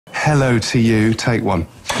hello to you. Take one.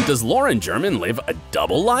 Does Lauren German live a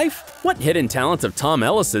double life? What hidden talents of Tom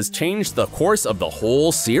Ellis's changed the course of the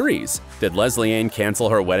whole series? Did Lesley-Ann cancel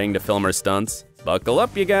her wedding to film her stunts? Buckle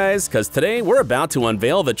up, you guys, because today we're about to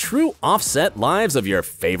unveil the true offset lives of your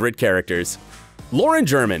favorite characters. Lauren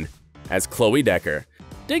German as Chloe Decker.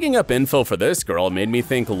 Digging up info for this girl made me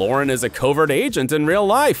think Lauren is a covert agent in real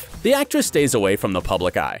life. The actress stays away from the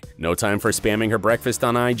public eye. No time for spamming her breakfast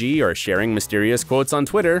on IG or sharing mysterious quotes on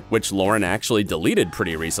Twitter, which Lauren actually deleted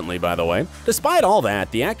pretty recently, by the way. Despite all that,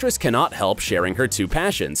 the actress cannot help sharing her two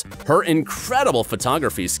passions, her incredible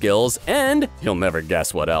photography skills, and you'll never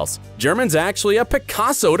guess what else. German's actually a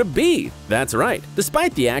Picasso to be. That's right.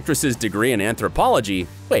 Despite the actress's degree in anthropology,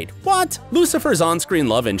 wait, what? Lucifer's on-screen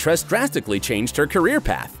love interest drastically changed her career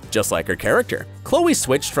path, just like her character. Chloe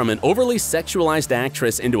switched from an overly sexualized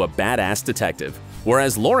actress into a badass detective,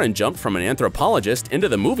 whereas Lauren jumped from an anthropologist into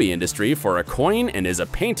the movie industry for a coin and is a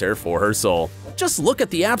painter for her soul. Just look at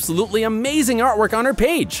the absolutely amazing artwork on her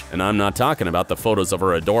page. And I'm not talking about the photos of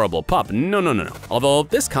her adorable pup, no. Although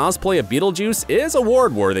this cosplay of Beetlejuice is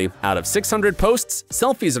award-worthy. Out of 600 posts,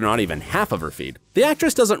 selfies are not even half of her feed. The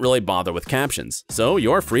actress doesn't really bother with captions, so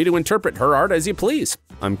you're free to interpret her art as you please.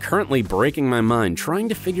 I'm currently breaking my mind trying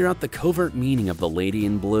to figure out the covert meaning of the lady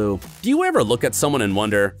in blue. Do you ever look at someone and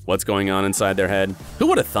wonder what's going on inside their head? Who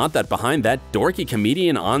would have thought that behind that dorky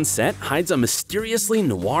comedian on set hides a mysteriously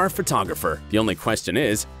noir photographer? The only question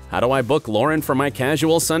is, how do I book Lauren for my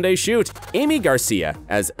casual Sunday shoot? Amy Garcia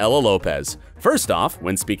as Ella Lopez. First off,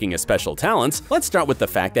 when speaking of special talents, let's start with the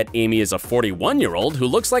fact that Amy is a 41-year-old who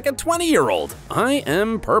looks like a 20-year-old. I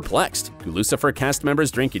am perplexed. Do Lucifer cast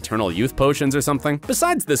members drink eternal youth potions or something?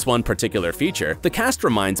 Besides this one particular feature, the cast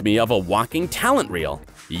reminds me of a walking talent reel.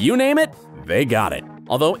 You name it, they got it.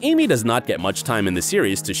 Although Amy does not get much time in the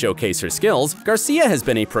series to showcase her skills, Garcia has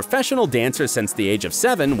been a professional dancer since the age of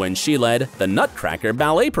 7 when she led the Nutcracker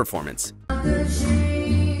ballet performance.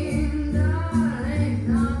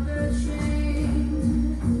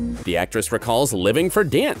 The actress recalls living for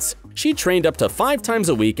dance. She trained up to 5 times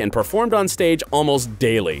a week and performed on stage almost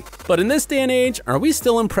daily. But in this day and age, are we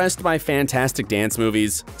still impressed by fantastic dance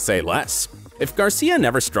movies? Say less. If Garcia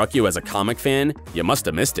never struck you as a comic fan, you must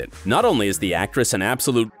have missed it. Not only is the actress an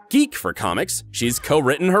absolute geek for comics, she's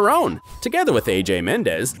co-written her own. Together with AJ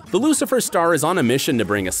Mendez, the Lucifer star is on a mission to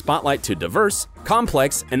bring a spotlight to diverse,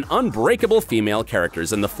 complex, and unbreakable female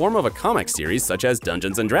characters in the form of a comic series such as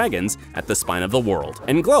Dungeons & Dragons at the Spine of the World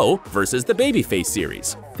and Glow versus the Babyface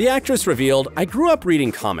series. The actress revealed, "I grew up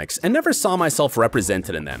reading comics and never saw myself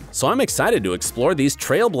represented in them, so I'm excited to explore these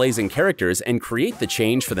trailblazing characters and create the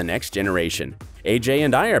change for the next generation. AJ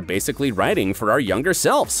and I are basically writing for our younger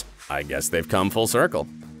selves." I guess they've come full circle.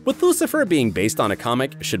 With Lucifer being based on a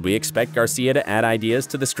comic, should we expect Garcia to add ideas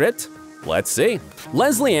to the script? Let's see.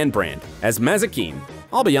 Lesley-Ann Brandt as Mazikeen.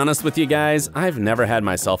 I'll be honest with you guys, I've never had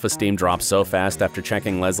my self-esteem drop so fast after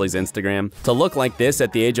checking Leslie's Instagram. To look like this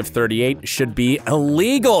at the age of 38 should be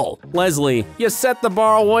illegal. Leslie, you set the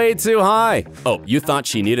bar way too high. Oh, you thought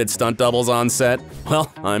she needed stunt doubles on set?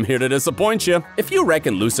 Well, I'm here to disappoint you. If you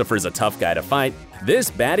reckon Lucifer's a tough guy to fight,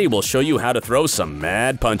 this baddie will show you how to throw some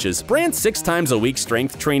mad punches. Brandt's 6 times a week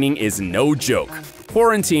strength training is no joke.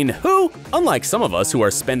 Quarantine who? Unlike some of us who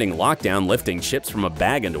are spending lockdown lifting chips from a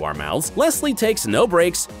bag into our mouths, Lesley takes no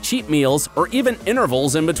breaks, cheap meals, or even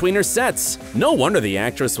intervals in between her sets. No wonder the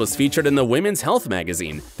actress was featured in the Women's Health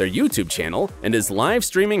magazine, their YouTube channel, and is live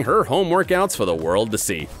streaming her home workouts for the world to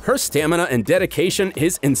see. Her stamina and dedication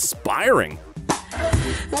is inspiring.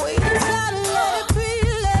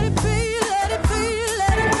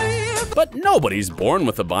 But nobody's born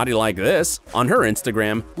with a body like this. On her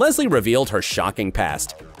Instagram, Leslie revealed her shocking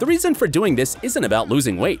past. The reason for doing this isn't about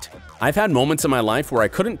losing weight. I've had moments in my life where I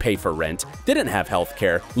couldn't pay for rent, didn't have health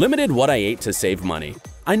care, limited what I ate to save money.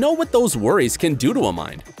 I know what those worries can do to a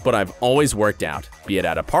mind, but I've always worked out, be it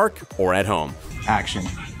at a park or at home. Action.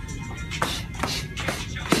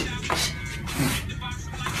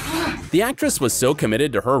 The actress was so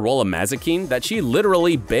committed to her role of Mazikeen that she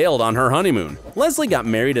literally bailed on her honeymoon. Leslie got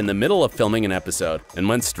married in the middle of filming an episode and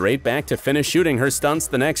went straight back to finish shooting her stunts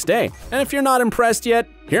the next day. And if you're not impressed yet,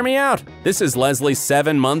 hear me out. This is Leslie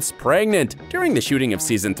 7 months pregnant. During the shooting of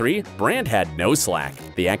season 3, Brandt had no slack.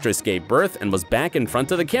 The actress gave birth and was back in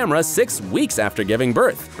front of the camera 6 weeks after giving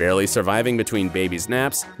birth. Barely surviving between baby's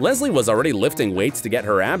naps, Leslie was already lifting weights to get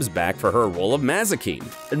her abs back for her role of Mazikeen.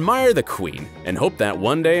 Admire the queen and hope that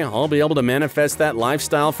one day I'll be able to manifest that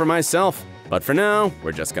lifestyle for myself. But for now,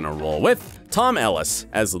 we're just gonna roll with Tom Ellis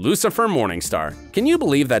as Lucifer Morningstar. Can you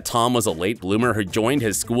believe that Tom was a late bloomer who joined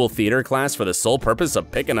his school theater class for the sole purpose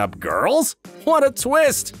of picking up girls? What a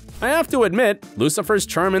twist! I have to admit, Lucifer's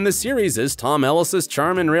charm in the series is Tom Ellis'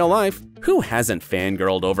 charm in real life. Who hasn't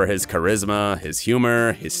fangirled over his charisma, his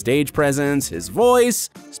humor, his stage presence, his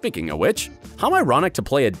voice? Speaking of which, how ironic to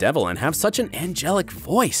play a devil and have such an angelic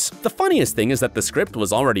voice. The funniest thing is that the script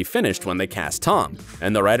was already finished when they cast Tom,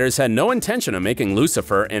 and the writers had no intention of making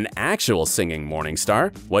Lucifer an actual singing morning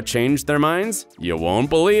star. What changed their minds? You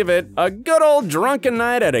won't believe it. A good old drunken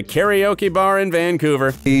night at a karaoke bar in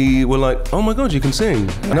Vancouver. We were like, oh my god, you can sing.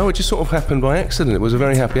 I know it just sort of happened by accident. It was a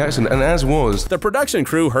very happy accident, and as was. The production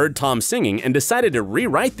crew heard Tom singing and decided to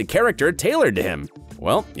rewrite the character tailored to him.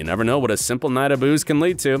 Well, you never know what a simple night of booze can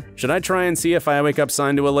lead to. Should I try and see if I wake up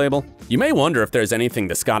signed to a label? You may wonder if there's anything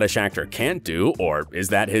the Scottish actor can't do, or is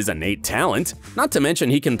that his innate talent? Not to mention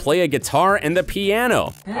he can play a guitar and the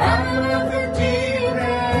piano.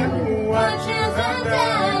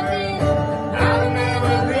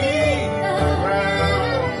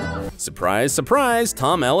 Surprise, surprise,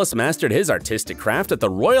 Tom Ellis mastered his artistic craft at the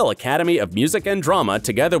Royal Academy of Music and Drama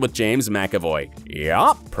together with James McAvoy.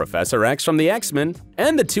 Yup, Professor X from the X-Men.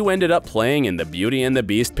 And the two ended up playing in the Beauty and the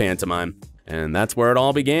Beast pantomime. And that's where it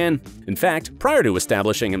all began. In fact, prior to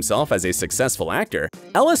establishing himself as a successful actor,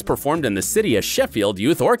 Ellis performed in the city of Sheffield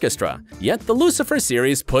Youth Orchestra. Yet the Lucifer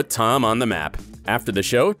series put Tom on the map. After the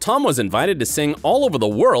show, Tom was invited to sing all over the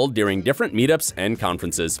world during different meetups and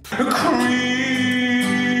conferences.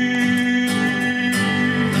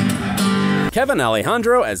 Kevin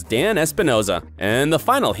Alejandro as Dan Espinosa. And the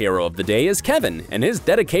final hero of the day is Kevin and his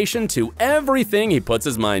dedication to everything he puts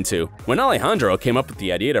his mind to. When Alejandro came up with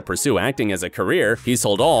the idea to pursue acting as a career, he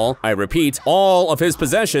sold all, I repeat, all of his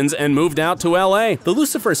possessions and moved out to LA. The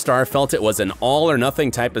Lucifer star felt it was an all or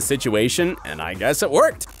nothing type of situation, and I guess it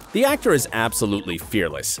worked. The actor is absolutely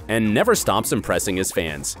fearless and never stops impressing his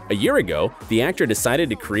fans. A year ago, the actor decided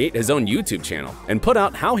to create his own YouTube channel and put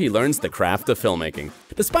out how he learns the craft of filmmaking.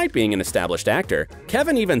 Despite being an established actor,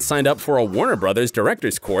 Kevin even signed up for a Warner Brothers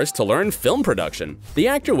director's course to learn film production. The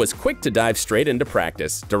actor was quick to dive straight into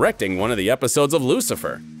practice, directing one of the episodes of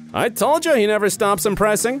Lucifer. I told you he never stops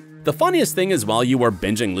impressing. The funniest thing is while you were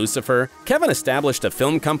binging Lucifer, Kevin established a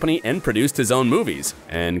film company and produced his own movies,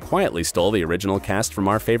 and quietly stole the original cast from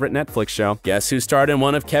our favorite Netflix show. Guess who starred in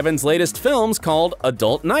one of Kevin's latest films called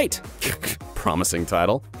Adult Night? Promising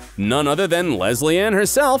title. None other than Lesley-Ann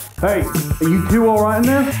herself. Hey, are you two all right in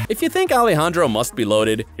there? If you think Alejandro must be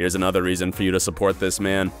loaded, here's another reason for you to support this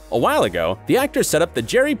man. A while ago, the actor set up the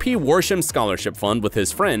Jerry P. Worsham Scholarship Fund with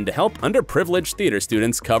his friend to help underprivileged theater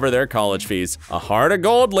students cover their college fees. A heart of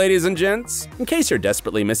gold, ladies and gents. In case you're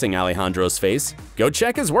desperately missing Alejandro's face, go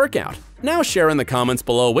check his work out. Now share in the comments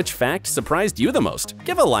below which fact surprised you the most.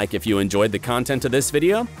 Give a like if you enjoyed the content of this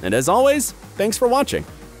video, and as always, thanks for watching.